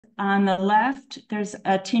On the left, there's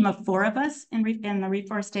a team of 4 of us in the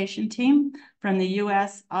reforestation team from the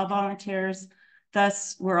US, all volunteers.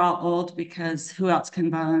 Thus, we're all old because who else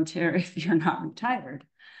can volunteer if you're not retired?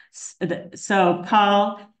 So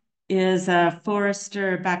Paul is a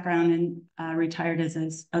forester background and retired as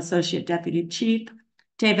an associate deputy chief.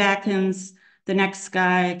 Dave Atkins, the next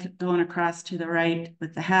guy going across to the right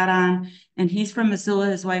with the hat on, and he's from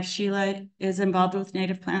Missoula. His wife Sheila is involved with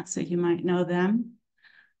native plants, so you might know them.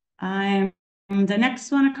 I'm the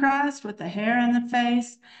next one across with the hair on the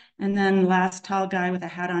face. And then last tall guy with a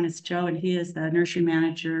hat on is Joe, and he is the nursery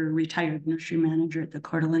manager, retired nursery manager at the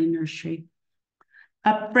Coeur d'Alene Nursery.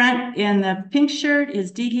 Up front in the pink shirt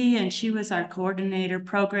is Dee Dee, and she was our coordinator,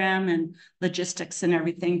 program and logistics and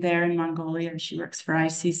everything there in Mongolia. She works for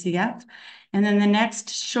ICCF. And then the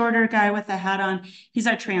next shorter guy with the hat on, he's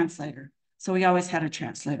our translator. So we always had a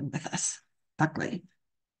translator with us, luckily.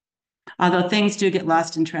 Although things do get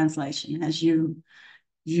lost in translation, as you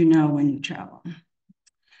know when you travel.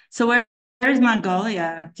 So where's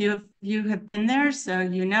Mongolia? You have been there, so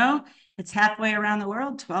you know it's halfway around the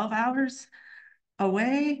world, 12 hours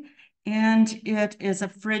away, and it is a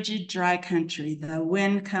frigid, dry country. The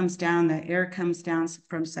wind comes down, the air comes down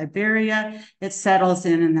from Siberia. It settles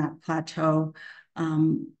in that plateau,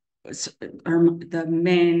 or the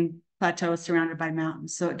main plateau is surrounded by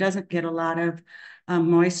mountains, so it doesn't get a lot of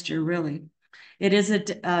moisture, really. It is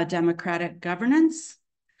a democratic governance,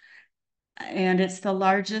 and it's the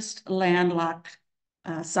largest landlocked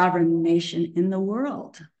sovereign nation in the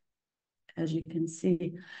world, as you can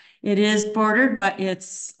see. It is bordered, but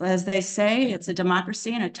it's, as they say, it's a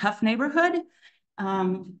democracy in a tough neighborhood,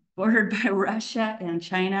 bordered by Russia and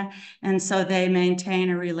China. And so they maintain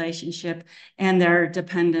a relationship, and they're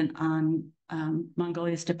dependent on,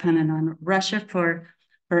 Mongolia is dependent on Russia for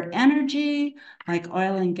energy, like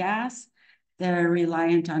oil and gas. They're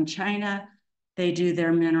reliant on China. They do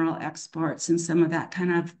their mineral exports and some of that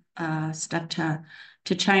kind of stuff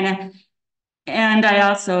to China. And I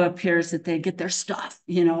also appears that they get their stuff,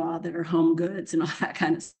 all their home goods and all that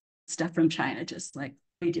kind of stuff from China, just like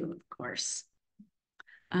we do, of course.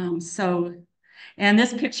 And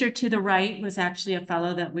this picture to the right was actually a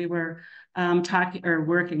fellow that we were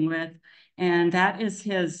working with, and that is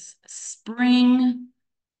his spring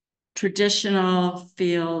traditional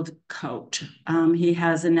field coat. He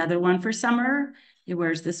has another one for summer. He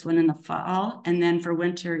wears this one in the fall. And then for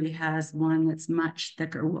winter, he has one that's much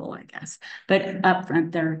thicker wool, I guess. But up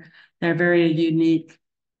front, they're very unique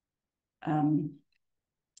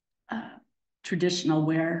traditional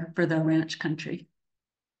wear for the ranch country.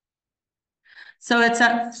 So it's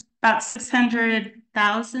about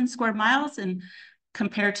 600,000 square miles, and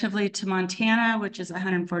comparatively to Montana, which is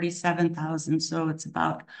 147,000. So it's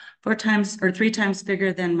about 3 times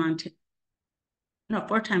bigger than Montana. No,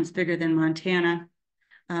 4 times bigger than Montana,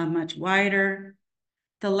 much wider.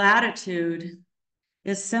 The latitude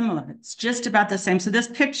is similar. It's just about the same. So this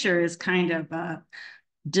picture is kind of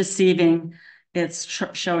deceiving. It's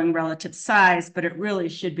showing relative size, but it really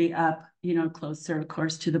should be up, closer, of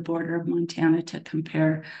course, to the border of Montana to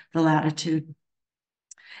compare the latitude.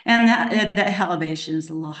 And the elevation is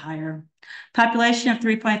a little higher. Population of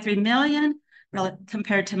 3.3 million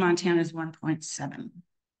compared to Montana's 1.7.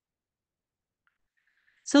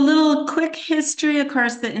 So a little quick history. Of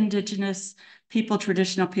course, the indigenous people,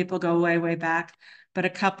 traditional people go way, way back, but a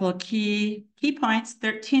couple of key points.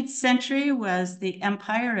 13th century was the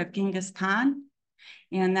empire of Genghis Khan,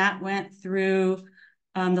 and that went through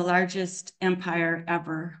the largest empire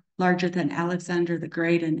ever, larger than Alexander the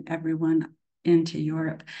Great and everyone into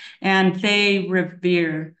Europe. And they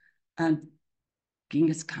revere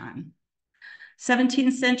Genghis Khan.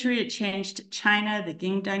 17th century, it changed to China, the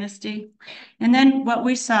Qing dynasty. And then what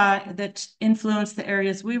we saw that influenced the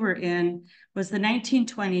areas we were in was the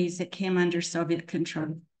 1920s, it came under Soviet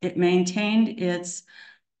control. It maintained its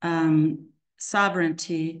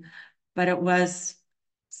sovereignty, but it was,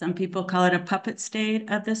 some people call it a puppet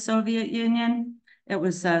state of the Soviet Union. It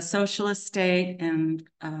was a socialist state and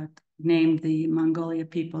named the Mongolia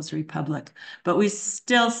People's Republic. But we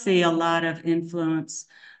still see a lot of influence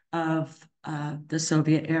of the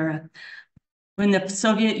Soviet era. When the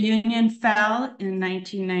Soviet Union fell in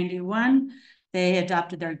 1991, they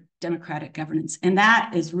adopted their democratic governance, and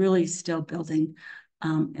that is really still building,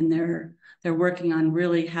 and they're working on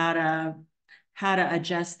really how to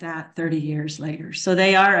adjust that 30 years later. So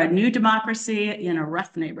they are a new democracy in a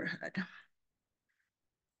rough neighborhood.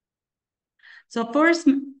 So forest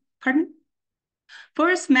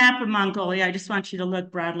map of Mongolia, I just want you to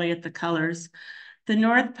look broadly at the colors. The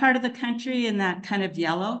north part of the country in that kind of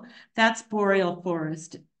yellow, that's boreal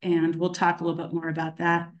forest. And we'll talk a little bit more about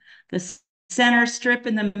that. The center strip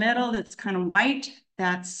in the middle that's kind of white,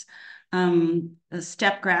 that's a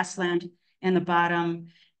steppe grassland. And the bottom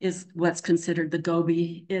is what's considered the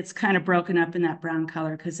Gobi. It's kind of broken up in that brown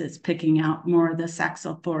color because it's picking out more of the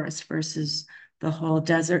Saxel forest versus the whole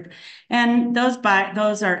desert. And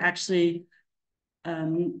those are actually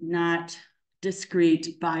not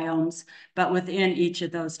discrete biomes, but within each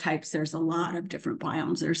of those types, there's a lot of different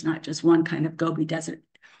biomes. There's not just one kind of Gobi desert.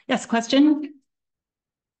 Yes, question?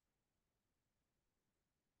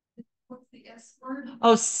 What's the S word?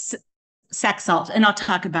 Oh, Saxalt, and I'll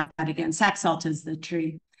talk about that again. Saxalt is the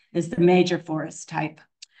tree, is the major forest type.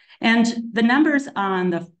 And the numbers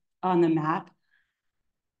on the map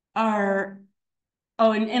are,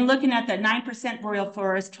 and looking at that 9% boreal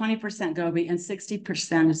forest, 20% Gobi, and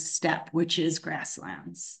 60% is steppe, which is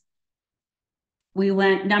grasslands. We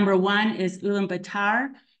went, number 1 is Ulaanbaatar,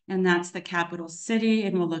 and that's the capital city,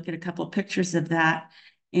 and we'll look at a couple of pictures of that.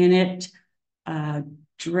 And it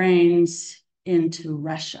drains into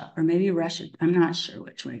Russia, or maybe Russia, I'm not sure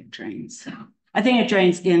which way it drains. I think it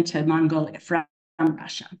drains into Mongolia from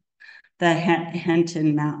Russia, the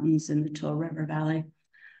Hentin Mountains in the Tul River Valley.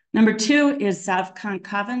 Number 2 is Zavkhan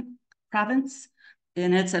province,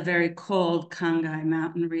 and it's a very cold Khangai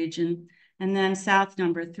mountain region. And then south,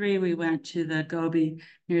 number 3, we went to the Gobi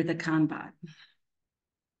near the Khanbat.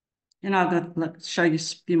 And I'll go show you a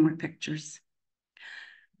few more pictures.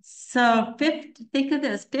 So think of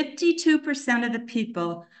this, 52% of the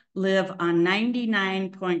people live on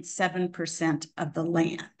 99.7% of the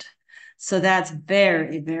land. So that's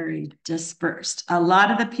very, very dispersed. A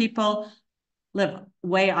lot of the people live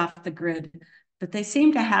way off the grid, but they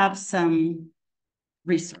seem to have some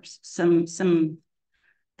resources, some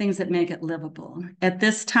things that make it livable. At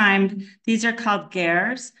this time, these are called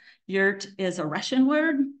gers. Yurt is a Russian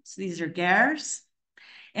word, so these are gers,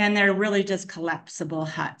 and they're really just collapsible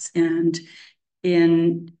huts. And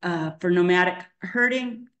for nomadic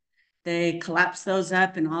herding, they collapse those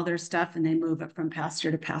up and all their stuff, and they move it from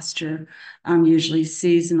pasture to pasture, usually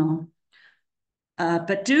seasonal.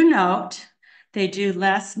 But do note, they do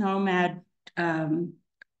less nomad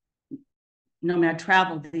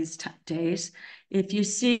travel these days. If you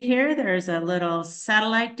see here, there's a little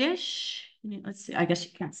satellite dish. Let's see, I guess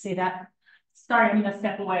you can't see that. Sorry, I'm gonna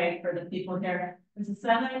step away for the people here. There's a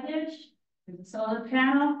satellite dish, there's a solar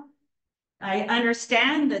panel. I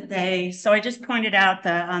understand that so I just pointed out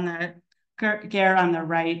on the ger on the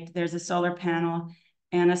right, there's a solar panel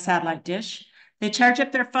and a satellite dish. They charge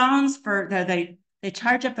up their phones they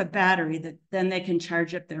charge up a battery that then they can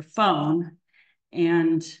charge up their phone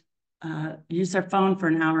and use their phone for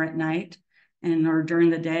an hour at night or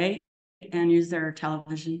during the day, and use their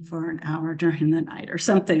television for an hour during the night or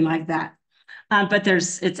something like that. But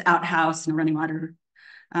it's outhouse and running water.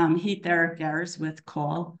 Heat their gers with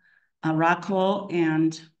coal, raw coal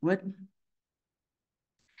and wood.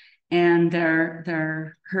 And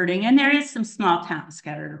they're herding, and there is some small towns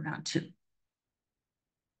scattered around too.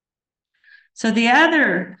 So the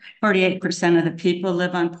other 48% of the people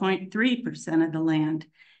live on 0.3% of the land.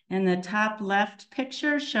 And the top left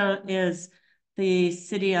picture is the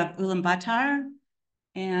city of Ulaanbaatar.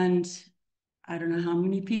 And I don't know how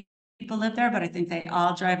many people live there, but I think they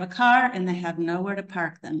all drive a car and they have nowhere to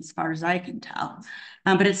park them, as far as I can tell.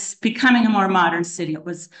 But it's becoming a more modern city.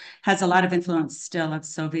 Has a lot of influence still of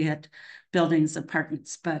Soviet buildings,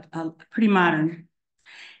 apartments, but pretty modern.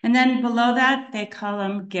 And then below that, they call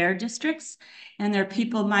them ger districts, and they're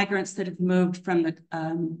migrants that have moved from the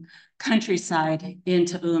countryside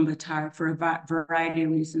into Ulaanbaatar for a variety of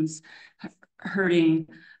reasons, herding,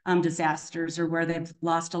 disasters, or where they've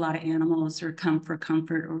lost a lot of animals or come for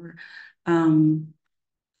comfort, or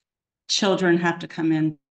children have to come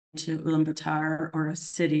in to Ulaanbaatar or a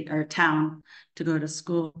city or a town to go to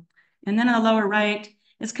school. And then on the lower right,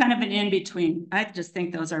 it's kind of an in-between. I just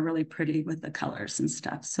think those are really pretty with the colors and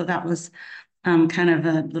stuff. So that was kind of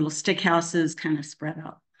a little stick houses kind of spread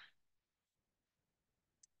out.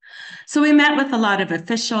 So we met with a lot of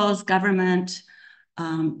officials, government,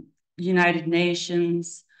 United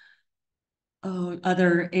Nations,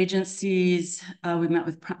 other agencies. We met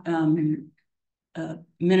with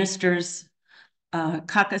ministers,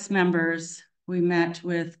 caucus members. We met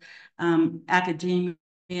with academia,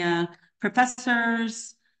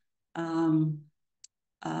 professors, and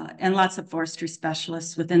lots of forestry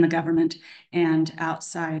specialists within the government and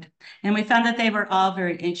outside. And we found that they were all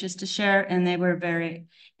very anxious to share, and they were very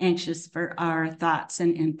anxious for our thoughts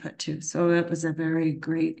and input too. So it was a very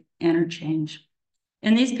great interchange.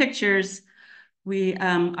 In these pictures, we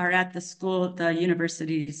are at the school, the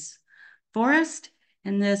university's forest,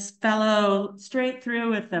 and this fellow straight through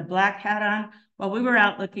with the black hat on, while we were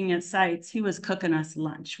out looking at sites, he was cooking us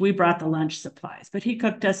lunch. We brought the lunch supplies, but he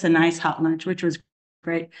cooked us a nice hot lunch, which was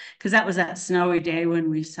great, because that was that snowy day when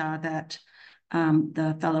we saw that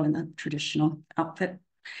the fellow in the traditional outfit.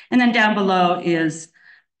 And then down below is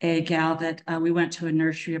a gal that we went to a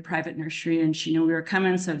nursery, a private nursery, and she knew we were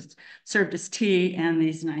coming, so served us tea and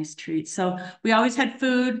these nice treats. So we always had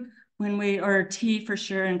food when we, or tea for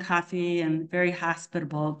sure, and coffee, and very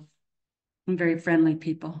hospitable and very friendly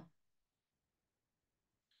people.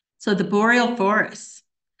 So the boreal forests,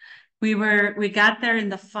 we got there in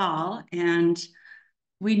the fall, and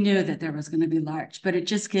we knew that there was going to be larch, but it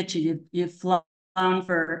just gets you've flown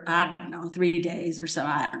for, I don't know, 3 days or so.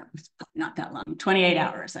 I don't know, it's not that long, 28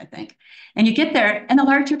 hours, I think. And you get there and the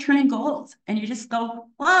larch are turning gold, and you just go,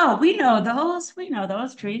 wow, we know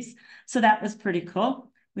those trees. So that was pretty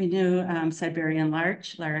cool. We knew Siberian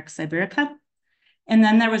larch, Larix siberica. And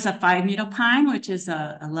then there was a 5-needle pine, which is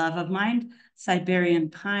a love of mine,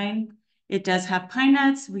 Siberian pine. It does have pine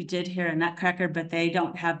nuts. We did hear a nutcracker, but they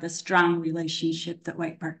don't have the strong relationship that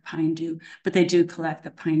white bark pine do, but they do collect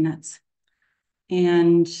the pine nuts.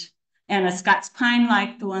 And a Scots pine,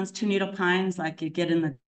 like the ones 2-needle pines, like you get in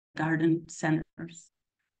the garden centers.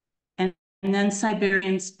 And then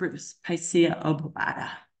Siberian spruce, Picea obovata.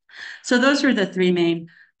 So those were the 3 main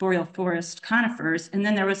boreal forest conifers. And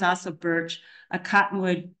then there was also birch, a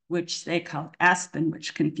cottonwood, which they called aspen,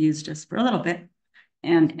 which confused us for a little bit,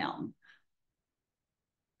 and elm.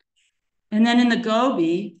 And then in the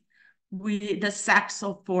Gobi, the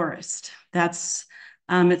Saxel forest. That's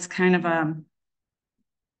it's kind of a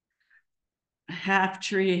half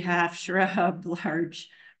tree, half shrub, large,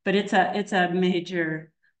 but it's a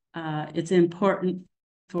major. It's important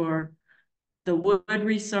for the wood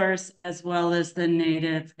resource as well as the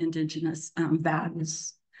native indigenous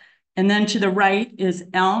values. And then to the right is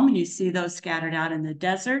elm, and you see those scattered out in the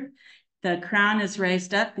desert. The crown is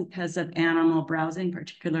raised up because of animal browsing,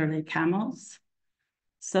 particularly camels.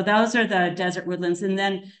 So those are the desert woodlands. And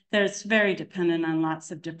then there's very dependent on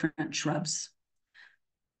lots of different shrubs.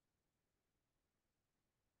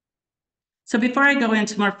 So before I go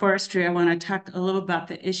into more forestry, I want to talk a little about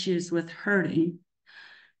the issues with herding.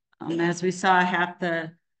 As we saw, half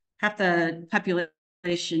the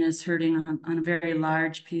population is herding on a very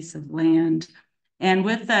large piece of land. And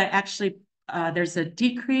with there's a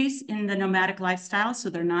decrease in the nomadic lifestyle, so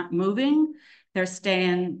they're not moving, they're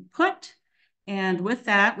staying put. And with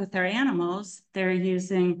that, with their animals, they're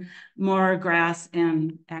using more grass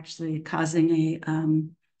and actually causing a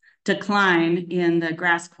decline in the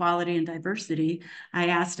grass quality and diversity. I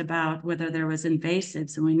asked about whether there was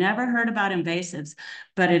invasives, and we never heard about invasives,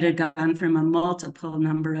 but it had gone from a multiple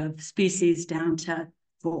number of species down to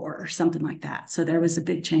 4 or something like that. So there was a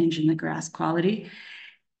big change in the grass quality.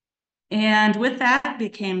 And with that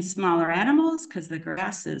became smaller animals because the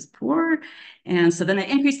grass is poor. And so then they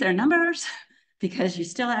increased their numbers because you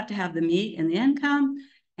still have to have the meat and the income.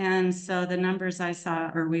 And so the numbers I saw,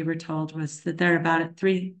 or we were told, was that they're about at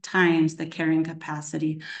 3 times the carrying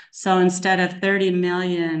capacity. So instead of 30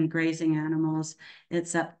 million grazing animals,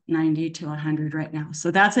 it's up 90 to 100 right now. So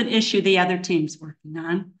that's an issue the other team's working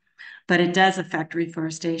on, but it does affect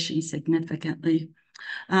reforestation significantly.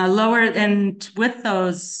 Lower, and with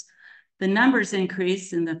those, the numbers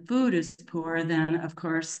increase and the food is poor, then of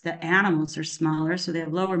course the animals are smaller, so they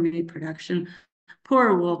have lower meat production,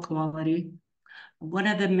 poor wool quality. One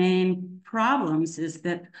of the main problems is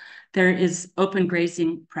that there is open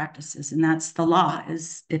grazing practices, and that's the law,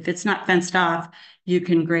 is if it's not fenced off, you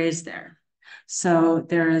can graze there. So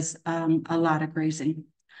there is a lot of grazing.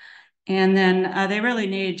 And then they really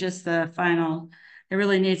need they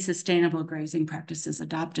really need sustainable grazing practices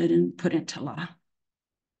adopted and put into law.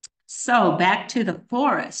 So back to the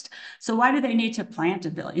forest. So why do they need to plant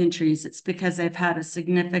 1 billion trees? It's because they've had a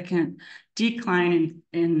significant decline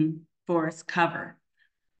in forest cover.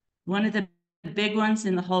 One of the big ones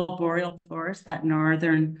in the whole boreal forest, that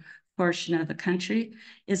northern portion of the country,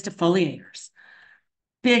 is defoliators.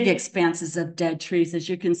 Big expanses of dead trees. As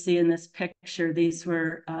you can see in this picture, these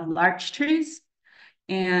were larch trees.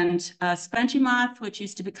 And spongy moth, which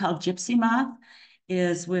used to be called gypsy moth,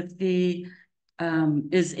 is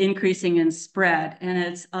increasing in spread, and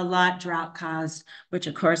it's a lot drought caused, which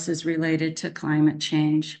of course is related to climate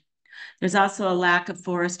change. There's also a lack of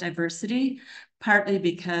forest diversity, partly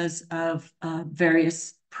because of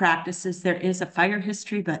various practices. There is a fire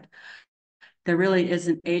history, but there really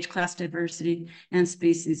isn't age class diversity and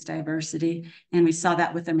species diversity. And we saw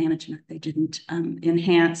that with the management. They didn't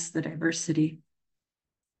enhance the diversity.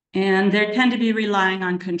 And they tend to be relying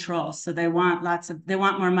on control. So they want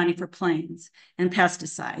more money for planes and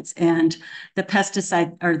pesticides. And the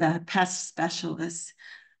pesticide or the pest specialists,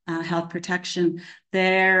 health protection,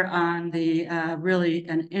 they're on the really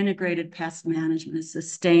an integrated pest management, a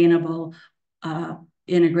sustainable,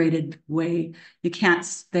 integrated way.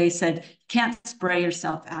 They said, you can't spray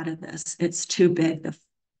yourself out of this. It's too big.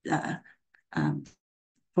 The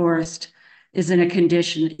forest is in a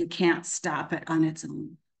condition that you can't stop it on its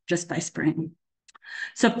own just by spraying.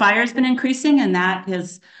 So fire's been increasing, and that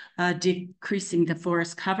is decreasing the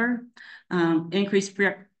forest cover. Increased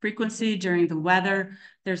frequency during the weather.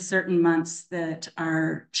 There's certain months that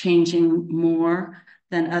are changing more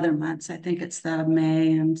than other months. I think it's the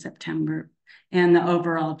May and September, and the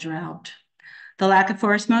overall drought. The lack of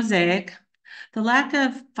forest mosaic. The lack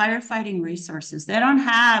of firefighting resources. They don't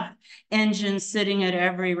have engines sitting at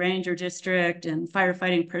every ranger district and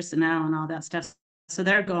firefighting personnel and all that stuff. So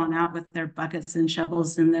they're going out with their buckets and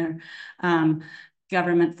shovels and their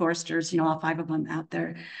government foresters, all 5 of them out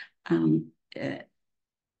there. And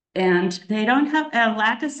they don't have a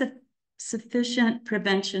lack of sufficient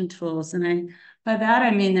prevention tools. And by that,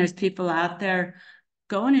 I mean, there's people out there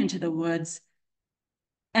going into the woods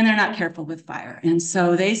and they're not careful with fire. And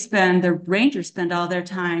so the rangers spend all their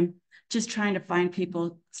time just trying to find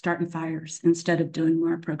people starting fires instead of doing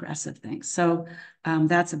more progressive things. So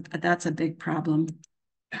that's a big problem.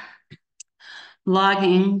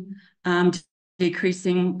 Logging,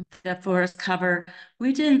 decreasing the forest cover.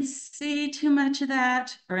 We didn't see too much of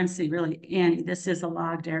that, or didn't see really any. This is a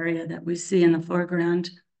logged area that we see in the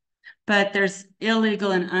foreground, but there's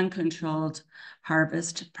illegal and uncontrolled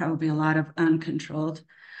harvest, probably a lot of uncontrolled.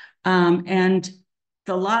 And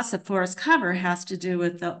the loss of forest cover has to do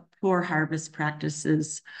with the poor harvest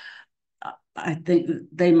practices. I think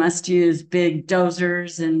they must use big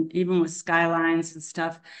dozers, and even with skylines and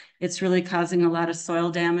stuff, it's really causing a lot of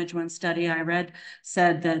soil damage. One study I read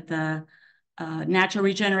said that the natural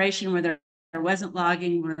regeneration where there wasn't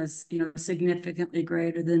logging was significantly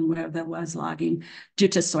greater than where there was logging due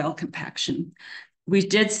to soil compaction. We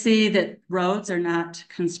did see that roads are not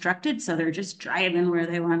constructed, so they're just driving where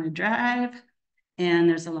they want to drive, and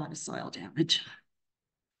there's a lot of soil damage.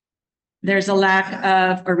 There's a lack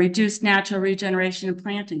of or reduced natural regeneration and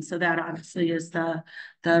planting, so that obviously is the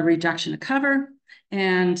reduction of cover.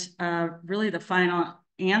 And really the final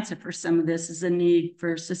answer for some of this is a need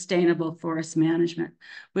for sustainable forest management,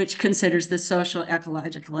 which considers the social,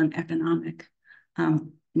 ecological, and economic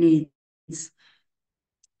needs.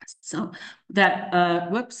 So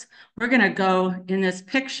that, we're going to go in this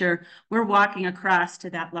picture. We're walking across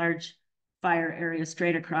to that large fire area,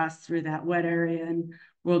 straight across through that wet area, and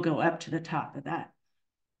we'll go up to the top of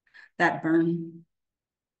that burn.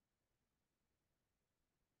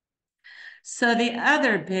 So the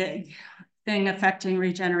other big thing affecting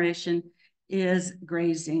regeneration is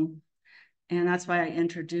grazing. And that's why I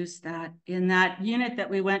introduced that. In that unit that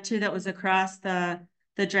we went to that was across the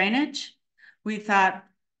drainage, we thought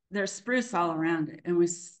there's spruce all around it, and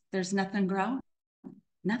there's nothing growing,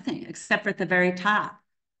 nothing except for at the very top.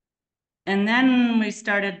 And then we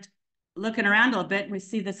started looking around a little bit, and we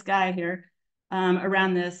see this guy here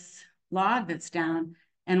around this log that's down.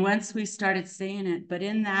 And once we started seeing it, but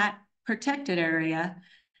in that protected area,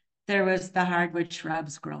 there was the hardwood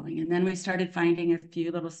shrubs growing. And then we started finding a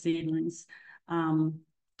few little seedlings. To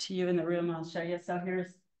you in the room, I'll show you. So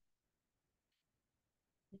here's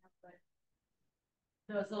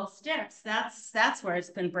those little sticks. That's where it's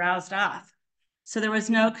been browsed off. So there was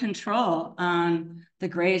no control on the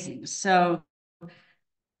grazing. So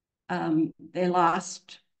they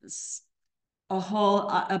lost a whole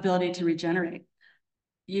ability to regenerate.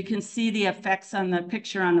 You can see the effects on the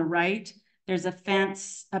picture on the right. There's a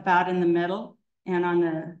fence about in the middle, and on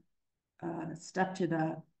the stuff to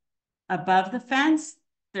the above the fence,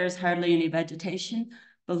 there's hardly any vegetation.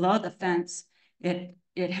 Below the fence, it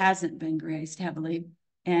hasn't been grazed heavily,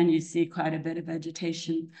 and you see quite a bit of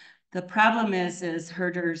vegetation. The problem is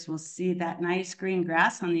herders will see that nice green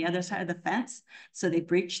grass on the other side of the fence, so they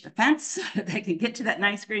breach the fence so that they can get to that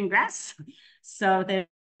nice green grass. So they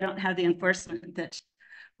don't have the enforcement that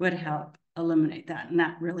would help eliminate that, and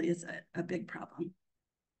that really is a big problem.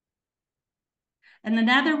 And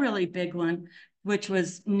another really big one, which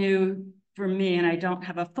was new for me, and I don't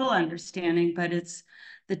have a full understanding, but it's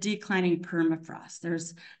the declining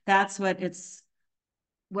permafrost. That's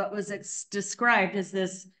what was described as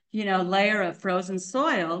this, layer of frozen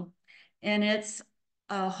soil, and it's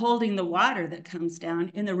holding the water that comes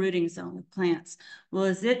down in the rooting zone of plants. Well,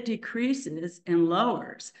 as it decreases and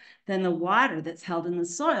lowers, then the water that's held in the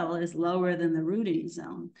soil is lower than the rooting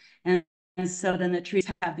zone. And so then the trees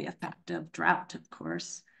have the effect of drought, of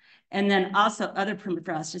course. And then also other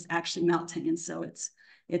permafrost is actually melting. And so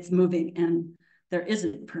it's moving and there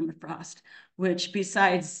isn't permafrost, which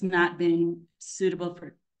besides not being suitable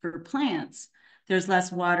for plants, there's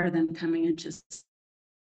less water than coming into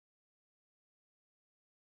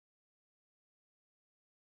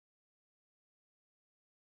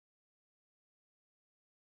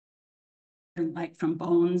like from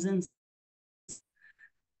bones and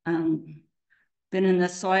been in the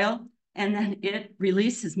soil, and then it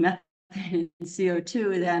releases methane and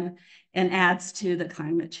CO2 then and adds to the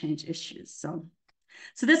climate change issues. So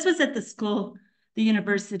this was at the school, the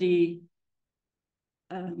university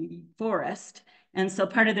forest. And so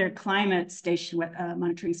part of their climate station,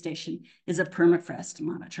 monitoring station is a permafrost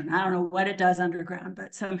monitor. And I don't know what it does underground,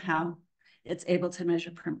 but somehow it's able to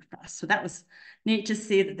measure permafrost. So that was neat to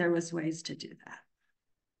see that there was ways to do that.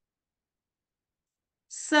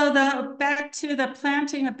 So back to the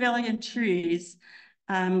planting 1 billion trees,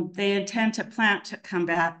 they intend to plant to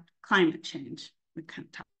combat climate change. We kind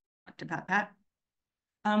of talked about that.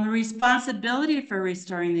 The responsibility for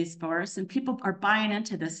restoring these forests, and people are buying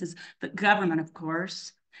into this, is the government, of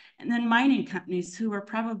course, and then mining companies who are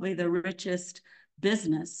probably the richest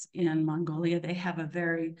business in Mongolia. They have a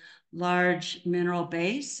very large mineral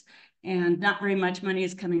base, and not very much money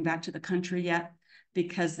is coming back to the country yet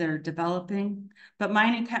because they're developing. But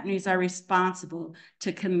mining companies are responsible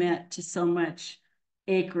to commit to so much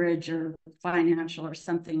acreage or financial or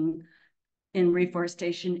something in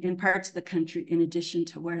reforestation in parts of the country, in addition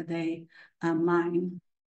to where they mine.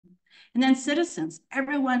 And then citizens,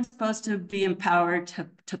 everyone's supposed to be empowered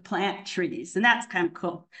to plant trees, and that's kind of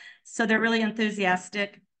cool. So they're really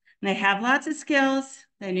enthusiastic, and they have lots of skills.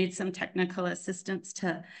 They need some technical assistance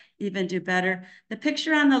to even do better. The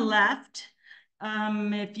picture on the left,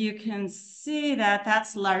 if you can see that,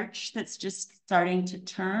 that's larch that's just starting to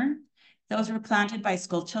turn. Those were planted by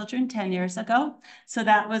school children 10 years ago. So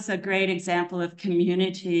that was a great example of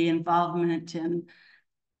community involvement in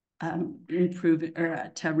improve or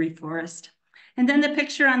to reforest. And then the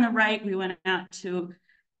picture on the right, we went out to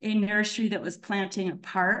a nursery that was planting a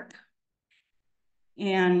park.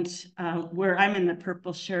 And where I'm in the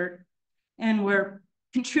purple shirt, and we're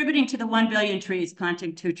contributing to the 1 billion trees,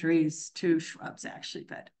 planting 2 trees, 2 shrubs actually,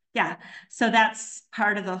 but yeah. So that's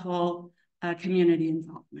part of the whole community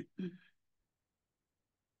involvement.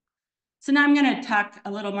 So now I'm going to talk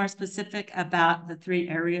a little more specific about the 3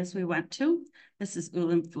 areas we went to. This is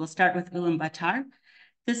we'll start with Ulaanbaatar.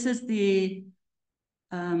 This is the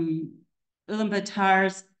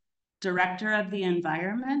Ulaanbaatar's director of the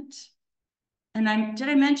environment. And did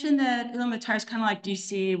I mention that Ulaanbaatar is kind of like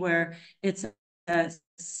DC, where it's a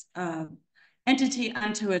entity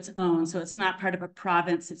unto its own. So it's not part of a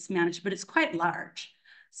province, it's managed, but it's quite large.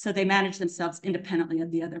 So they manage themselves independently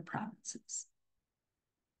of the other provinces.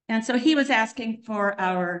 And so he was asking for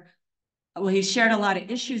he shared a lot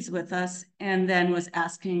of issues with us and then was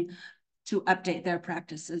asking to update their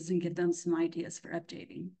practices and give them some ideas for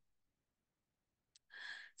updating.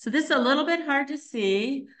 So this is a little bit hard to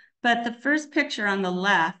see, but the first picture on the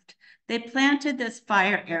left, they planted this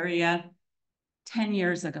fire area 10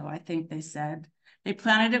 years ago, I think they said. They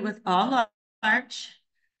planted it with all larch.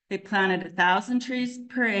 They planted 1,000 trees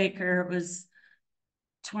per acre. It was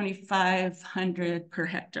 2,500 per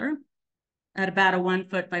hectare at about a 1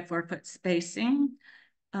 foot by 4 foot spacing.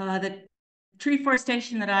 The tree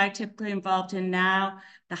forestation that I typically involved in now,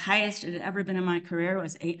 the highest it had ever been in my career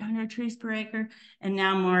was 800 trees per acre, and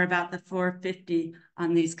now more about the 450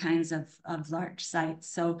 on these kinds of large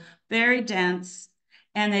sites. So very dense,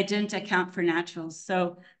 and they didn't account for naturals.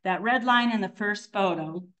 So that red line in the first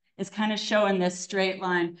photo is kind of showing this straight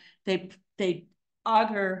line. They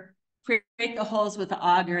auger, create the holes with the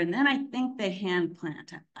auger, and then I think they hand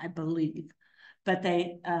plant, I believe, but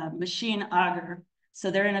they machine auger. So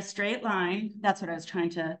they're in a straight line. That's what I was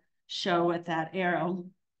trying to show with that arrow.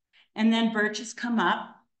 And then birches come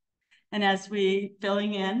up, and as we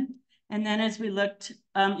filling in, and then as we looked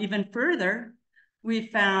even further, we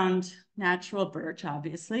found natural birch,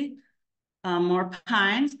 obviously, more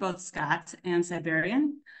pines, both Scots and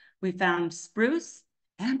Siberian. We found spruce,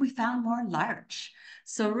 and we found more larch.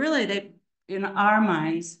 So really, they, in our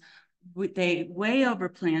minds, they way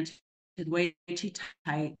overplanted, way too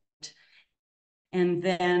tight, and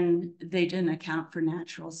then they didn't account for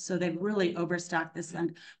naturals. So they've really overstocked this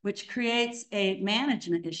land, which creates a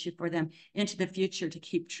management issue for them into the future to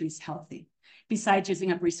keep trees healthy, besides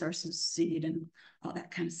using up resources, seed, and all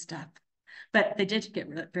that kind of stuff. But they did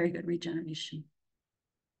get very good regeneration.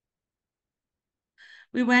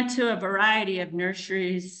 We went to a variety of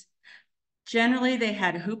nurseries. Generally, they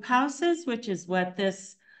had hoop houses, which is what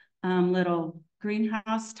this little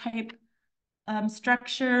greenhouse type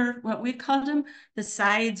structure, what we called them. The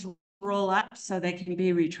sides roll up so they can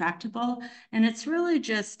be retractable. And it's really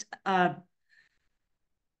just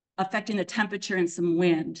affecting the temperature and some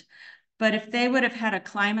wind. But if they would have had a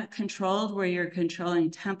climate controlled where you're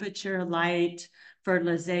controlling temperature, light,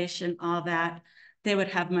 fertilization, all that, they would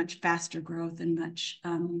have much faster growth and much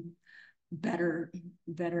better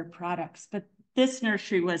products. But this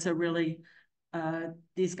nursery was a really,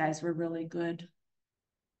 these guys were really good.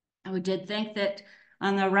 I did think that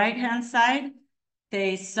on the right-hand side,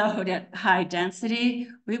 they sowed at high density.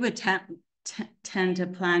 We would tend to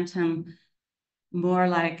plant them more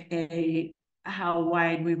like how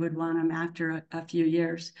wide we would want them after a few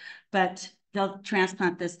years. But they'll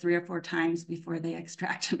transplant this 3 or 4 times before they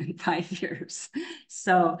extract them in 5 years.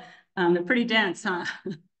 So they're pretty dense, huh?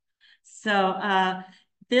 So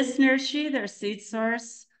this nursery, their seed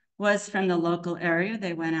source was from the local area.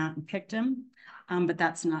 They went out and picked them, but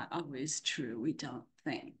that's not always true, we don't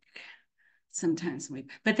think. Sometimes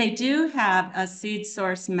but they do have a seed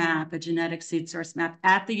source map, a genetic seed source map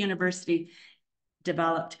at the university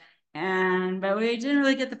developed. But we didn't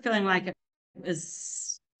really get the feeling like it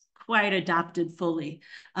was quite adopted fully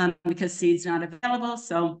because seed's not available.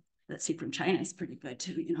 So that seed from China is pretty good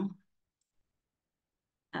too, you know.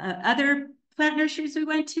 Other plant nurseries we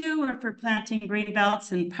went to were for planting green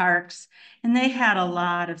belts and parks, and they had a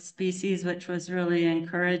lot of species, which was really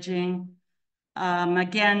encouraging.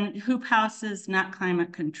 Again, hoop houses, not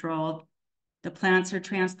climate controlled. The plants are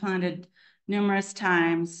transplanted numerous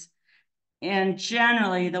times. And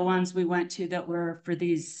generally the ones we went to that were for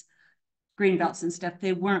these green belts and stuff,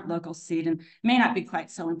 they weren't local seed and may not be quite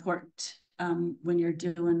so important when you're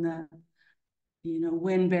doing the, you know,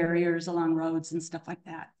 wind barriers along roads and stuff like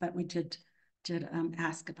that. But we did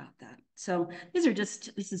ask about that. So this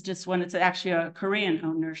is just one, it's actually a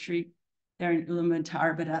Korean-owned nursery there in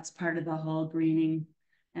Ulaanbaatar, but that's part of the whole greening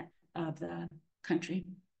of the country.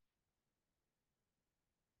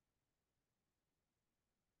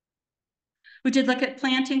 We did look at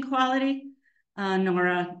planting quality.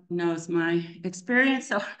 Nora knows my experience,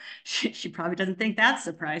 so she probably doesn't think that's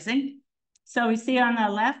surprising. So we see on the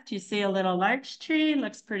left, you see a little larch tree,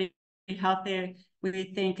 looks pretty healthy. We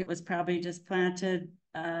think it was probably just planted,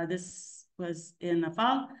 this was in the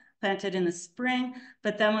fall, planted in the spring,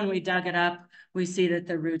 but then when we dug it up, we see that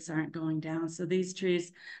the roots aren't going down. So these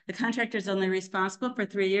trees, the contractor's only responsible for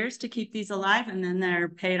 3 years to keep these alive, and then they're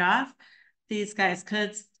paid off. These guys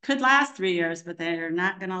could last 3 years, but they're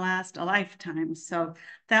not going to last a lifetime. So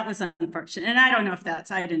that was unfortunate. And I don't know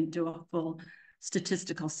if I didn't do a full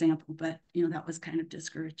statistical sample, but you know, that was kind of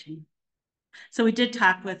discouraging. So we did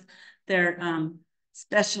talk with their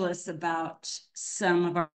specialists about some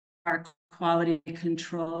of our quality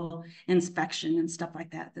control inspection and stuff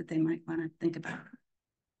like that they might want to think about.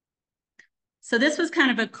 So this was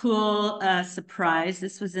kind of a cool surprise.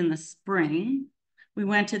 This was in the spring. We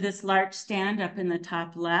went to this larch stand up in the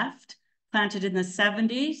top left, planted in the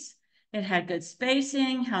 70s. It had good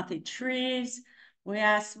spacing, healthy trees. We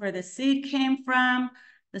asked where the seed came from.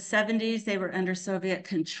 The 70s, they were under Soviet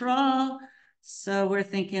control. So we're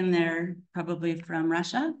thinking they're probably from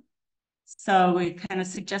Russia. So we kind of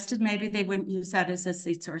suggested maybe they wouldn't use that as a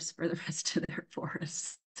seed source for the rest of their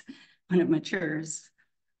forest when it matures.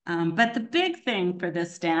 But the big thing for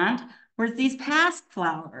this stand were these past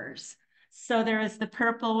flowers. So there was the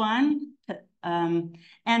purple one, and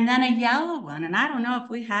then a yellow one. And I don't know if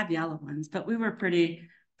we have yellow ones, but we were pretty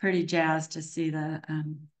jazzed to see the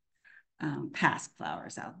past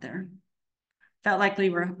flowers out there. Felt like we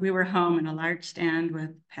were home in a large stand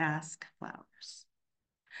with past flowers.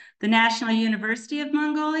 The National University of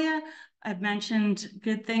Mongolia, I've mentioned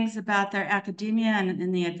good things about their academia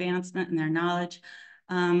and the advancement in their knowledge.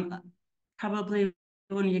 Probably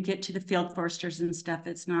when you get to the field foresters and stuff,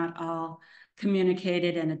 it's not all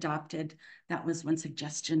communicated and adopted. That was one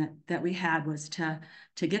suggestion that we had, was to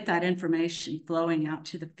get that information flowing out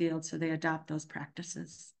to the field so they adopt those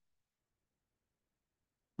practices.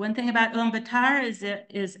 One thing about Ulaanbaatar is it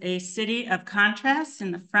is a city of contrasts.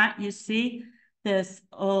 In the front, you see this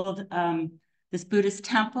old, this Buddhist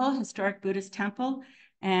temple, historic Buddhist temple.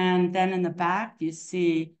 And then in the back, you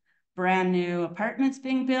see brand new apartments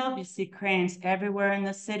being built. You see cranes everywhere in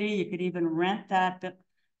the city. You could even rent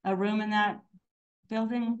a room in that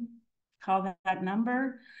building, call that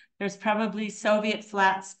number. There's probably Soviet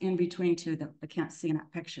flats in between too that I can't see in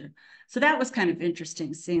that picture. So that was kind of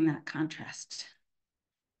interesting, seeing that contrast.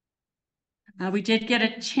 We did get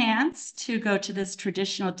a chance to go to this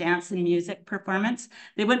traditional dance and music performance.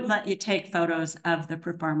 They wouldn't let you take photos of the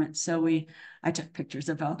performance. So I took pictures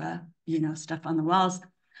of all the, stuff on the walls.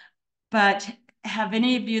 But have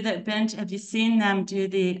any of you have you seen them do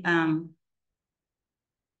the,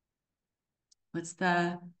 what's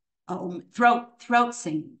the, throat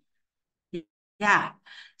singing? Yeah.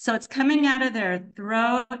 So it's coming out of their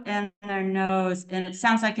throat and their nose, and it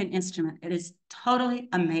sounds like an instrument. It is totally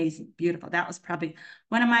amazing, beautiful. That was probably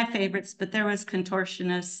one of my favorites, but there was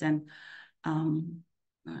contortionists and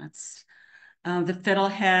that's the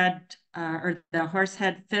fiddlehead or the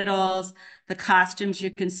horsehead fiddles. The costumes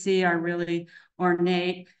you can see are really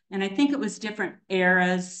ornate. And I think it was different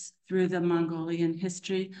eras through the Mongolian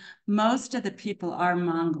history. Most of the people are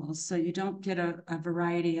Mongols, so you don't get a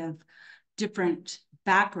variety of different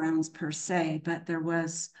backgrounds per se, but there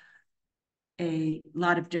was a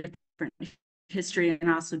lot of different history and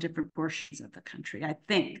also different portions of the country. I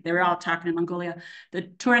think they were all talking in Mongolia. The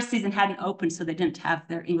tourist season hadn't opened, so they didn't have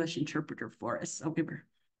their English interpreter for us. So we were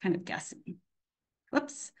kind of guessing.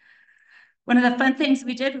 Whoops. One of the fun things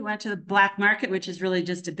we did, we went to the black market, which is really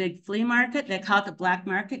just a big flea market. They call it the black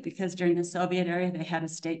market because during the Soviet era, they had a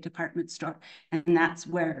State Department store, and that's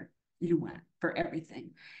where you went for everything.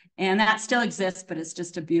 And that still exists, but it's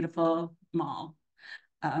just a beautiful mall,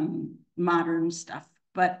 modern stuff.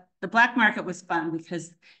 But the black market was fun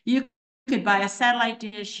because you could buy a satellite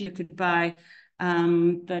dish, you could buy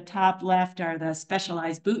the top left are the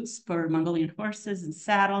specialized boots for Mongolian horses and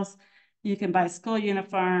saddles. You can buy school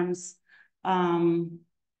uniforms. On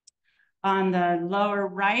the lower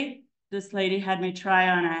right, this lady had me try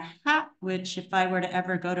on a hat, which if I were to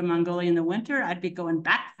ever go to Mongolia in the winter, I'd be going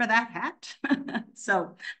back for that hat.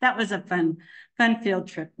 So that was a fun field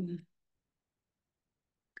trip.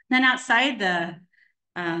 Then outside of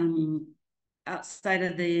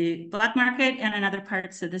the black market and in other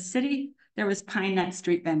parts of the city, there was pine nut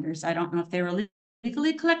street vendors. I don't know if they were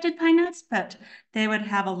legally collected pine nuts, but they would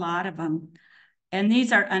have a lot of them. And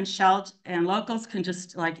these are unshelled, and locals can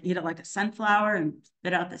just like eat it like a sunflower and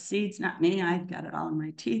spit out the seeds. Not me, I got it all in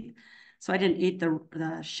my teeth. So I didn't eat the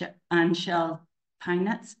unshelled pine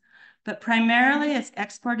nuts. But primarily it's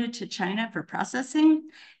exported to China for processing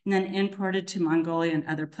and then imported to Mongolia and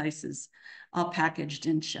other places, all packaged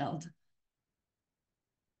and shelled.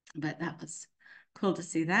 But that was cool to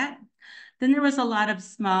see that. Then there was a lot of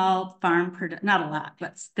small farm production, not a lot,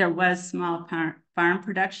 but there was small farm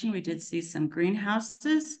production. We did see some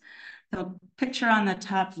greenhouses. The picture on the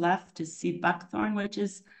top left is seed buckthorn, which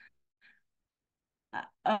is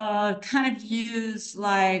kind of used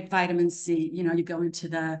like vitamin C. You go into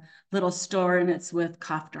the little store and it's with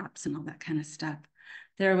cough drops and all that kind of stuff.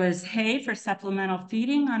 There was hay for supplemental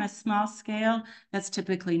feeding on a small scale. That's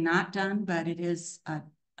typically not done, but it is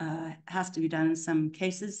has to be done in some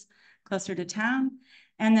cases closer to town.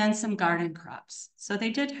 And then some garden crops. So they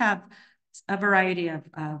did have a variety of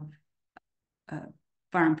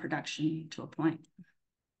farm production to a point.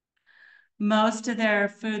 Most of their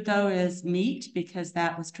food, though, is meat because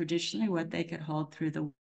that was traditionally what they could hold through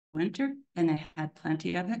the winter, and they had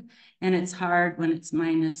plenty of it. And it's hard when it's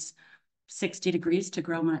minus 60 degrees to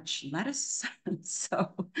grow much lettuce.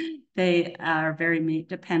 So they are very meat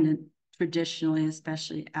dependent traditionally,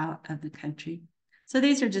 especially out of the country. So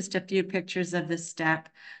these are just a few pictures of the steppe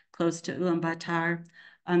close to Ulaanbaatar.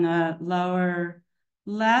 On the lower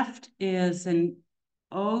left is an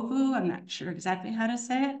ovu. I'm not sure exactly how to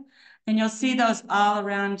say it. And you'll see those all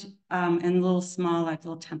around in little small, like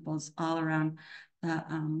little temples all around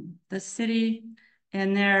the city.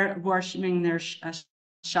 And they're worshiping their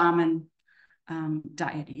shaman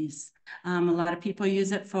deities. A lot of people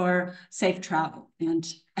use it for safe travel. And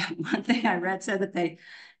one thing I read said that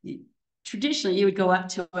traditionally you would go up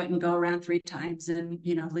to it and go around 3 times and,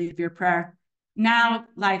 leave your prayer. Now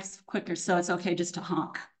life's quicker, so it's okay just to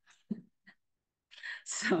honk.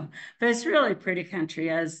 So, but it's really pretty country,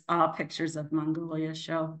 as all pictures of Mongolia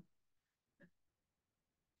show.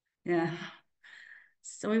 Yeah.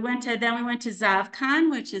 So we went to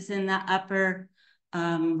Zavkhan, which is in the upper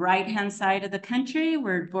right-hand side of the country.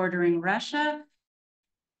 We're bordering Russia.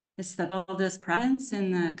 It's the oldest province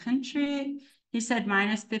in the country. He said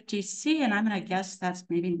minus 50 C, and I'm going to guess that's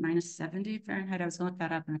maybe minus 70 Fahrenheit. I was going to look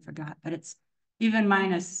that up and I forgot, but it's even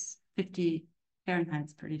minus 50 Fahrenheit.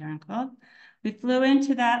 It's pretty darn cold. We flew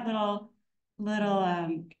into that little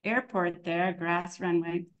airport there, grass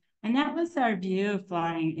runway, and that was our view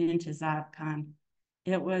flying into Zavkhan.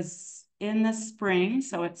 It was in the spring,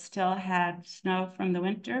 so it still had snow from the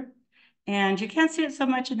winter. And you can't see it so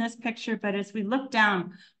much in this picture, but as we looked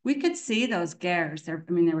down, we could see those gears. They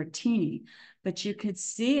were teeny, but you could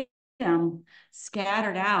see them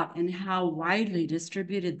scattered out and how widely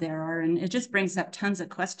distributed they are. And it just brings up tons of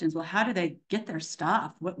questions. Well, how do they get their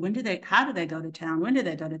stuff? How do they go to town? When do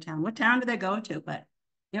they go to town? What town do they go to? But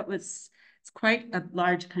it's quite a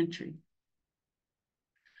large country.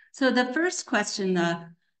 So the first question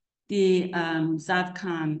the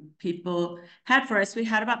Zavcon people had for us, we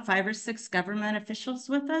had about 5 or 6 government officials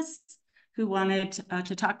with us who wanted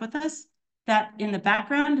to talk with us. That in the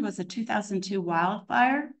background was a 2002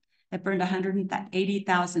 wildfire. It burned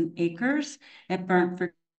 180,000 acres. It burnt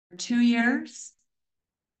for 2 years.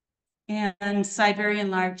 And Siberian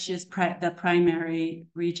larch is the primary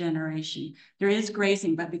regeneration. There is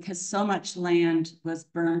grazing, but because so much land was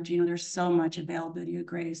burned, there's so much availability to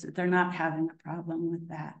graze that they're not having a problem with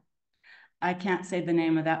that. I can't say the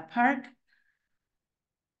name of that park,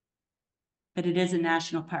 but it is a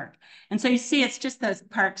national park. And so you see, it's just the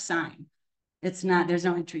park sign. It's not, there's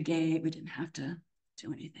no entry gate. We didn't have to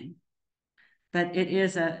do anything, but it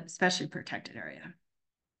is a specially protected area.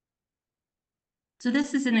 So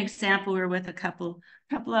this is an example. We're with a couple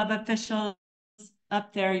of officials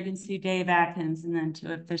up there. You can see Dave Atkins and then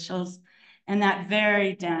 2 officials, and that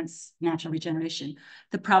very dense natural regeneration.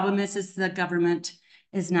 The problem is the government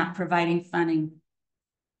is not providing funding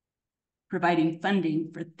for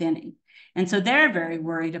thinning. And so they're very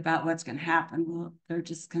worried about what's going to happen. Well, they're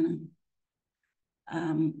just going to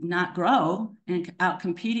not grow and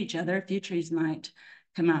outcompete each other. A few trees might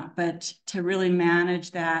come out, but to really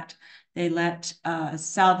manage that, they let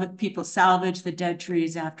people salvage the dead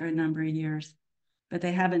trees after a number of years, but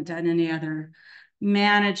they haven't done any other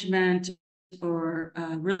management or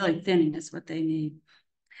really thinning is what they need.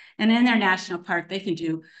 And in their national park, they can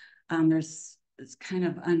do, it's kind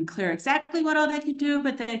of unclear exactly what all they can do,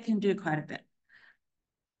 but they can do quite a bit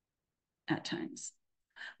at times.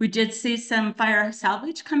 We did see some fire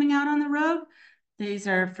salvage coming out on the road. These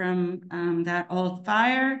are from that old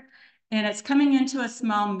fire, and it's coming into a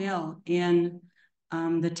small mill in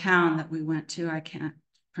the town that we went to. I can't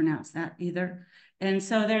pronounce that either. And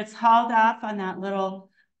so it's hauled off on that little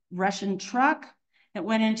Russian truck. It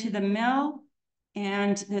went into the mill,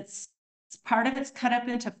 and part of it's cut up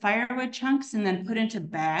into firewood chunks and then put into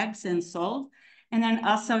bags and sold. And then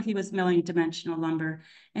also he was milling dimensional lumber.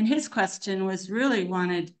 And his question was really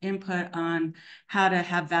wanted input on how to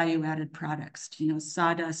have value-added products,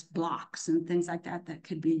 sawdust blocks and things like that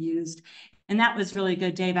could be used. And that was really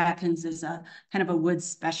good. Dave Atkins is a kind of a wood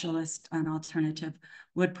specialist on alternative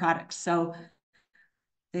wood products. So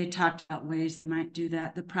they talked about ways they might do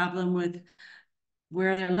that. The problem with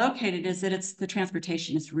where they're located is that the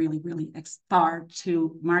transportation is really, really far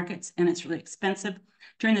to markets, and it's really expensive.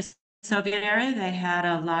 During the Soviet era, they had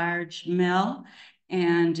a large mill,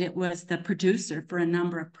 and it was the producer for a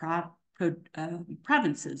number of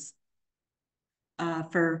provinces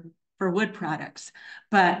for wood products,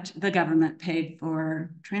 but the government paid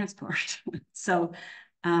for transport. So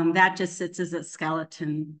that just sits as a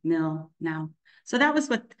skeleton mill now. So that was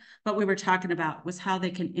what we were talking about, was how they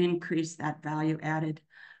can increase that value-added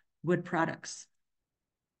wood products.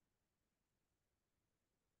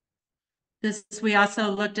 We also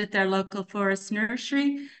looked at their local forest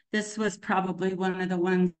nursery. This was probably one of the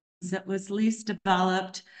ones that was least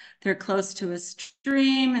developed. They're close to a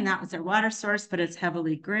stream, and that was their water source, but it's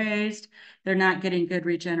heavily grazed. They're not getting good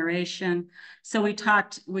regeneration. So you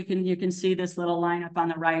can see this little lineup on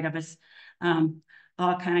the right of us,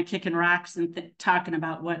 all kind of kicking rocks and talking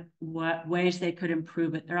about what ways they could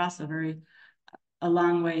improve it. They're also a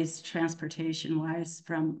long ways transportation-wise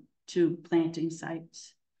to planting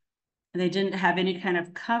sites. They didn't have any kind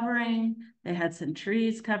of covering. They had some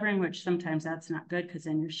trees covering, which sometimes that's not good because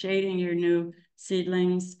then you're shading your new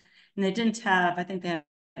seedlings. And they didn't have, I think they had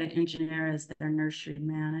an engineer as their nursery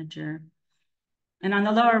manager. And on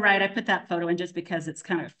the lower right, I put that photo in just because it's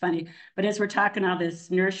kind of funny. But as we're talking all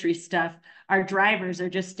this nursery stuff, our drivers are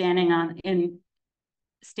just standing at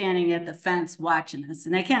the fence watching us,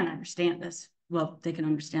 and they can't understand this. Well, they can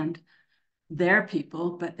understand their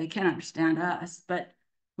people, but they can't understand us. But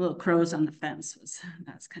little crows on the fence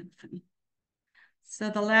that's kind of funny. So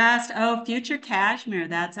the last, future cashmere,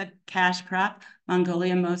 that's a cash crop.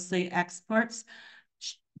 Mongolia mostly exports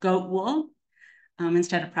goat wool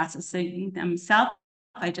instead of processing themselves.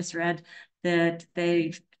 I just read that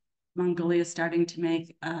Mongolia is starting to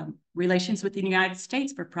make relations with the United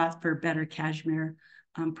States for better cashmere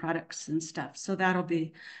products and stuff. So that'll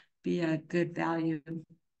be a good value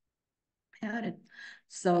added.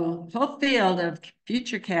 So whole field of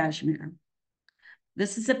future cashmere.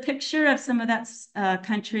 This is a picture of some of that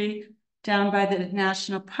country down by the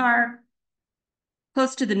national park,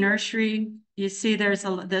 close to the nursery. You see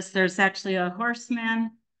there's actually a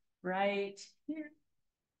horseman right here.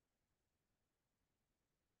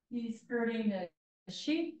 He's herding the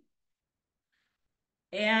sheep.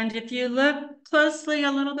 And if you look closely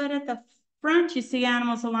a little bit at the front, you see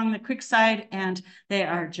animals along the creekside, and they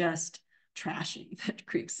are just trashing the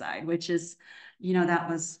creekside, which is, that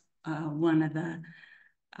was one of the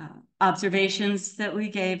observations that we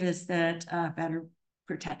gave, is that better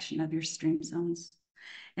protection of your stream zones.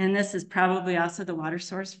 And this is probably also the water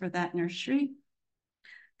source for that nursery,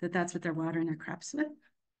 that's what they're watering their crops with.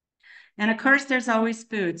 And of course, there's always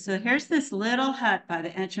food. So here's this little hut by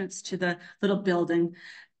the entrance to the little building,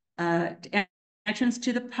 entrance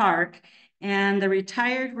to the park. And the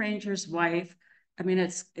retired ranger's wife, I mean,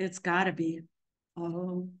 it's got to be,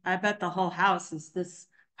 I bet the whole house is this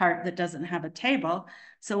part that doesn't have a table.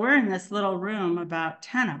 So we're in this little room, about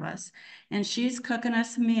 10 of us, and she's cooking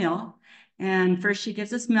us a meal. And first she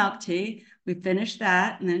gives us milk tea. We finish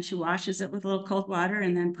that, and then she washes it with a little cold water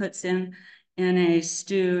and then puts in a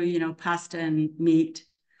stew, pasta and meat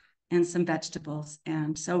and some vegetables.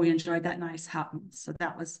 And so we enjoyed that nice hot one. So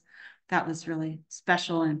that was really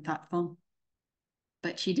special and thoughtful.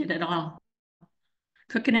 But she did it all,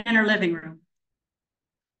 cooking in her living room.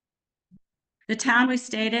 The town we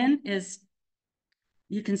stayed in is,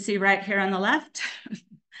 you can see right here on the left.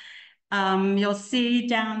 You'll see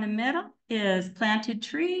down the middle is planted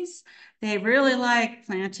trees. They really like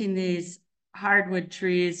planting these hardwood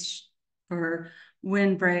trees for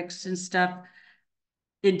windbreaks and stuff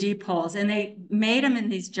in deep holes. And they made them in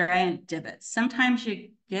these giant divots. Sometimes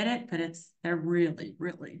you get it, but they're really,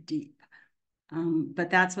 really deep. But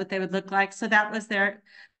that's what they would look like. So that was the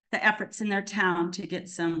efforts in their town to get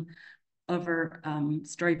some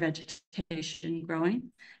story vegetation growing.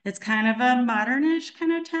 It's kind of a modernish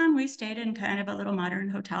kind of town. We stayed in kind of a little modern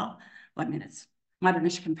hotel. Well, I mean, it's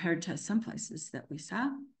modernish compared to some places that we saw.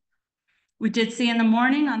 We did see in the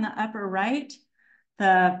morning on the upper right,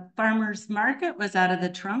 the farmer's market was out of the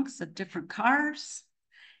trunks of different cars.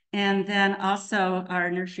 And then also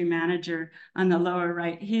our nursery manager on the lower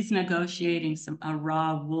right, he's negotiating a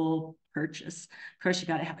raw wool purchase. Of course, you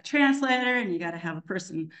got to have a translator and you got to have a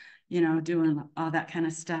person, doing all that kind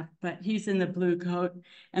of stuff. But he's in the blue coat,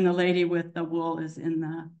 and the lady with the wool is in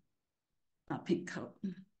the pink coat.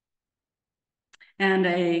 And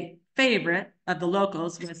a favorite of the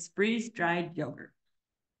locals was freeze-dried yogurt.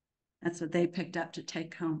 That's what they picked up to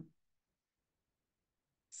take home.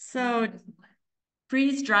 So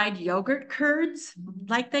freeze-dried yogurt curds,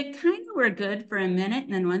 like they kind of were good for a minute,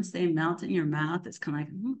 and then once they melt in your mouth, it's kind of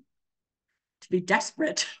like, to be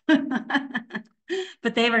desperate.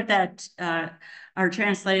 But they were our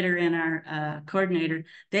translator and our coordinator,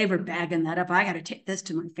 they were bagging that up. I got to take this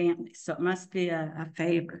to my family. So it must be a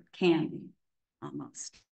favorite candy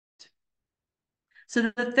almost.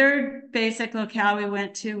 So the third basic locale we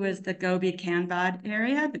went to was the Gobi Kanbad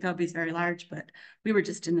area. The Gobi is very large, but we were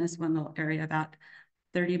just in this one little area about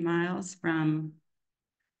 30 miles from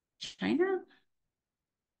China.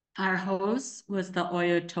 Our host was the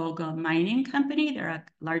Oyu Tolgoi Mining Company. They're a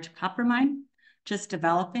large copper mine, just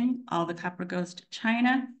developing. All the copper goes to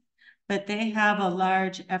China, but they have a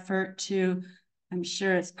large effort to, I'm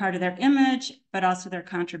sure it's part of their image, but also their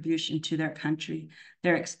contribution to their country.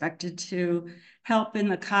 They're expected to help in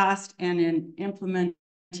the cost and in implementing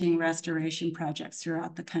restoration projects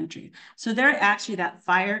throughout the country. So they're actually that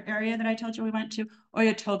fire area that I told you we went to,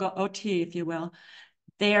 Oyu Tolgoi OT, if you will.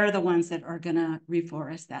 They are the ones that are going to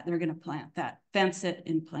reforest that. They're going to plant that, fence it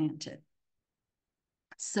and plant it.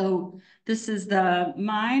 So this is the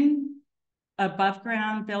mine, above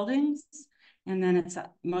ground buildings, and then it's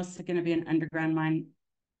mostly going to be an underground mine.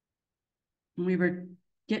 And we were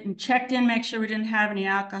getting checked in, make sure we didn't have any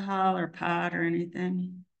alcohol or pot or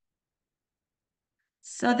anything.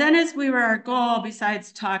 So then our goal,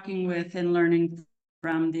 besides talking with and learning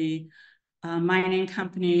from the mining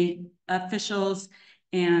company officials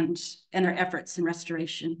and their efforts in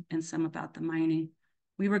restoration and some about the mining,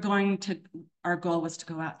 our goal was to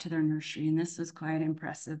go out to their nursery, and this was quite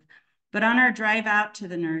impressive. But on our drive out to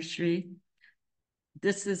the nursery,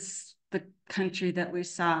 this is the country that we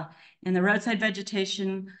saw. And the roadside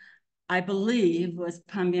vegetation, I believe, was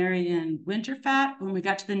Pomeranian winter fat. When we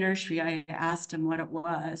got to the nursery, I asked him what it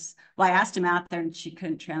was. Well, I asked him out there, and she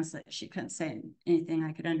couldn't translate. She couldn't say anything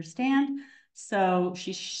I could understand. So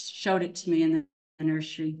she showed it to me in the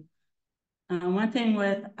nursery. One thing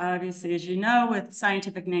with, obviously, as you know, with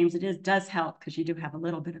scientific names, does help because you do have a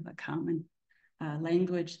little bit of a common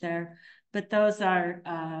language there. But those are,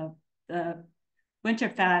 the winter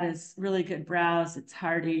fat is really good browse. It's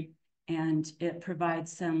hardy, and it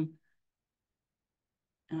provides some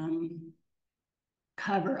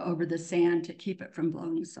cover over the sand to keep it from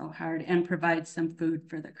blowing so hard and provide some food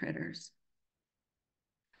for the critters.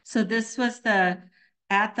 So this was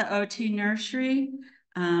at the OT nursery.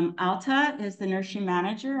 Alta is the nursery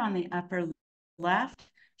manager on the upper left.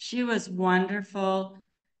 She was wonderful.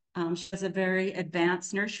 She was a very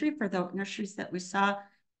advanced nursery for the nurseries that we saw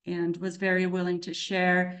and was very willing to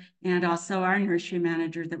share. And also our nursery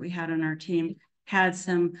manager that we had on our team had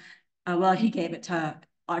some, well, he gave it to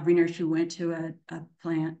every nursery went to a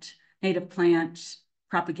native plant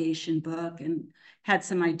propagation book and had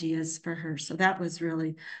some ideas for her. So that was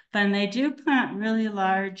really fun. They do plant really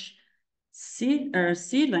large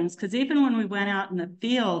seedlings, because even when we went out in the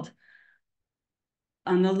field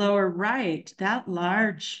on the lower right, that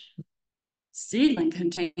large seedling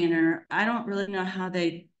container, I don't really know how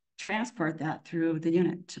they transport that through the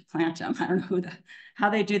unit to plant them. I don't know how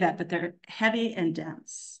they do that, but they're heavy and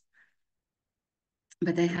dense.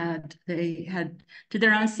 But they did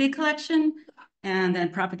their own seed collection and then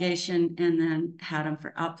propagation, and then had them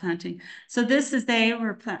for outplanting. So this is they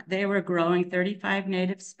were growing 35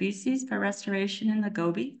 native species for restoration in the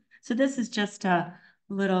Gobi. So this is just a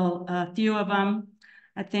few of them.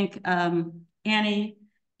 I think Annie,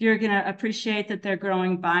 you're gonna appreciate that they're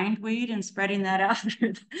growing bindweed and spreading that out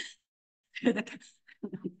through the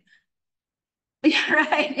yeah,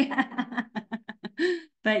 right.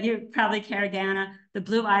 But you probably Caragana, the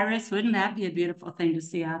blue iris, wouldn't that be a beautiful thing to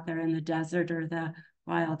see out there in the desert, or the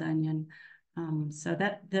wild onion? So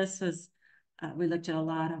this was, we looked at a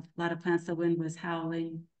lot of plants. The wind was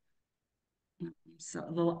howling. So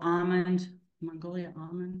a little almond, Mongolia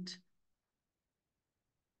almond.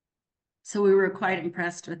 So we were quite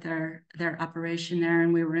impressed with their operation there,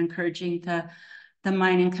 and we were encouraging the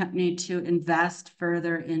mining company to invest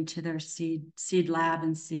further into their seed lab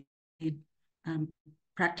and seed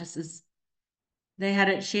practices.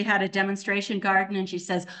 She had a demonstration garden, and she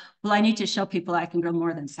says, well, I need to show people I can grow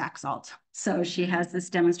more than sack salt. So she has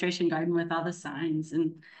this demonstration garden with all the signs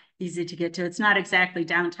and easy to get to. It's not exactly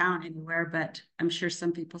downtown anywhere, but I'm sure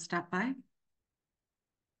some people stop by.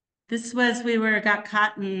 This was, got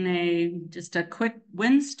caught in just a quick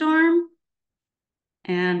windstorm.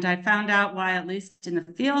 And I found out why, at least in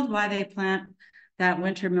the field, why they plant that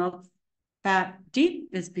winter milk fat deep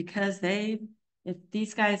is because if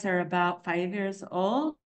these guys are about 5 years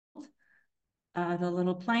old, the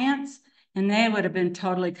little plants, and they would have been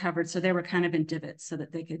totally covered. So they were kind of in divots so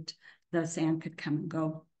that the sand could come and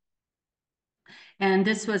go. And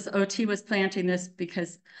OT was planting this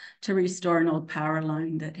because to restore an old power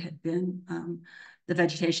line that had been, the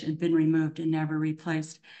vegetation had been removed and never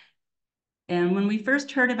replaced. And when we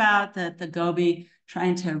first heard about the Gobi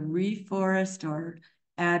trying to reforest or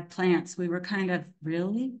add plants, we were kind of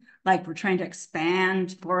really like we're trying to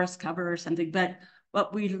expand forest cover or something. But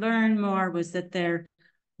what we learned more was that they're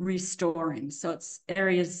restoring. So it's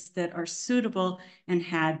areas that are suitable and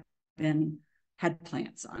had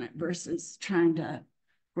plants on it versus trying to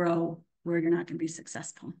grow where you're not going to be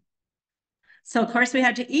successful. So of course we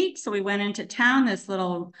had to eat. So we went into town, this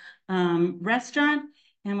little restaurant,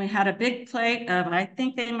 and we had a big plate of, I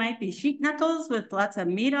think they might be sheep knuckles with lots of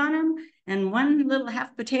meat on them, and one little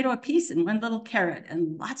half potato apiece, and one little carrot,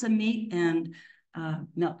 and lots of meat and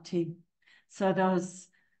milk tea. So those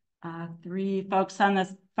 3 folks on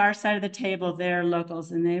the far side of the table, they're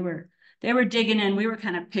locals, and they were digging in. We were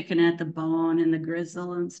kind of picking at the bone and the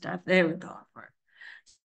grizzle and stuff. They were going for it.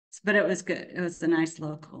 But it was good. It was a nice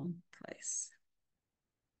local place.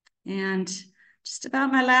 And just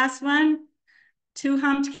about my last one,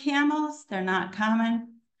 2-humped camels. They're not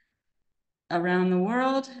common around the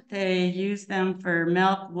world. They use them for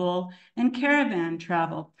milk, wool, and caravan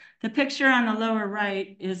travel. The picture on the lower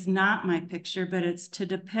right is not my picture, but it's to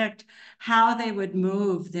depict how they would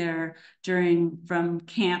move there from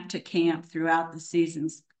camp to camp throughout the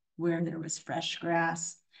seasons where there was fresh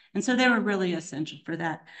grass. And so they were really essential for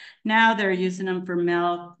that. Now they're using them for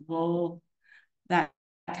milk, wool, that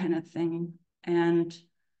kind of thing. And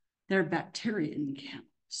they're bacterian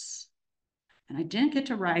camels. And I didn't get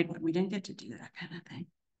to ride one. We didn't get to do that kind of thing.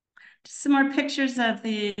 Just some more pictures of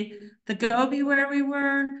the Gobi where we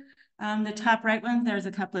were. The top right one, there's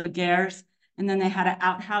a couple of gers. And then they had an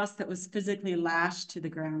outhouse that was physically lashed to the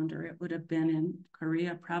ground, or it would have been in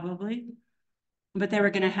Korea probably. But they were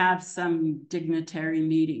going to have some dignitary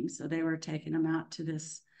meeting. So they were taking them out to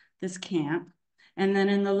this camp. And then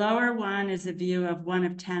in the lower one is a view of one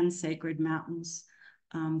of 10 sacred mountains,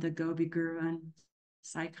 the Gobi Guru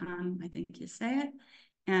Saikan, I think you say it.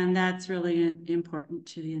 And that's really important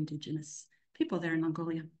to the indigenous people there in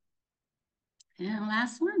Mongolia. And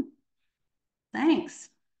last one. Thanks.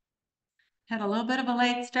 Had a little bit of a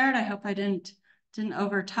late start. I hope I didn't didn't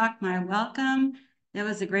overtalk my welcome. It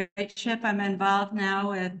was a great trip. I'm involved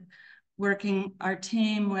now with working our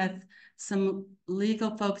team with some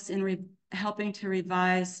legal folks in helping to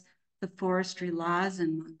revise the forestry laws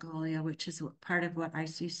in Mongolia, which is part of what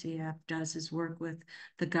ICCF does, is work with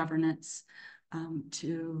the governance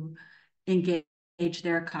to engage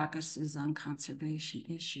their caucuses on conservation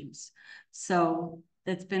issues. So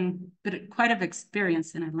it's been quite an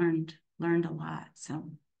experience, and I learned a lot.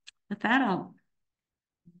 So with that, I'll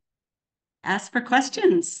ask for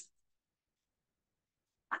questions.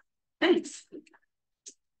 Thanks.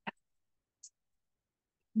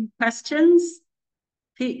 Any questions?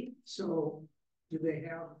 Pete? So do they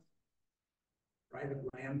have private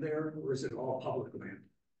land there, or is it all public land?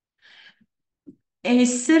 A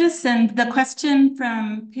citizen, the question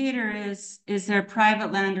from Peter is there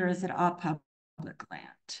private land or is it all public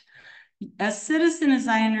land? A citizen, as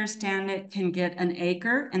I understand it, can get an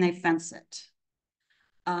acre and they fence it.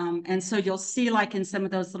 And so you'll see, like in some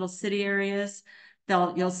of those little city areas,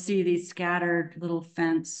 you'll see these scattered little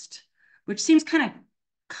fenced, which seems kind of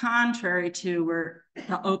contrary to where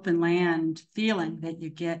the open land feeling that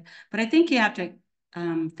you get. But I think you have to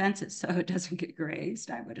fence it so it doesn't get grazed,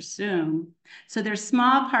 I would assume. So their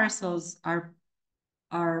small parcels are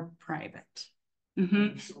private.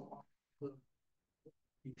 Mm-hmm. So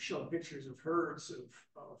you show pictures of herds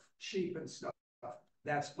of sheep and stuff.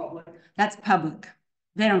 That's public? That's public.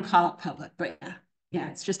 They don't call it public, but yeah,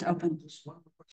 it's just open. Just one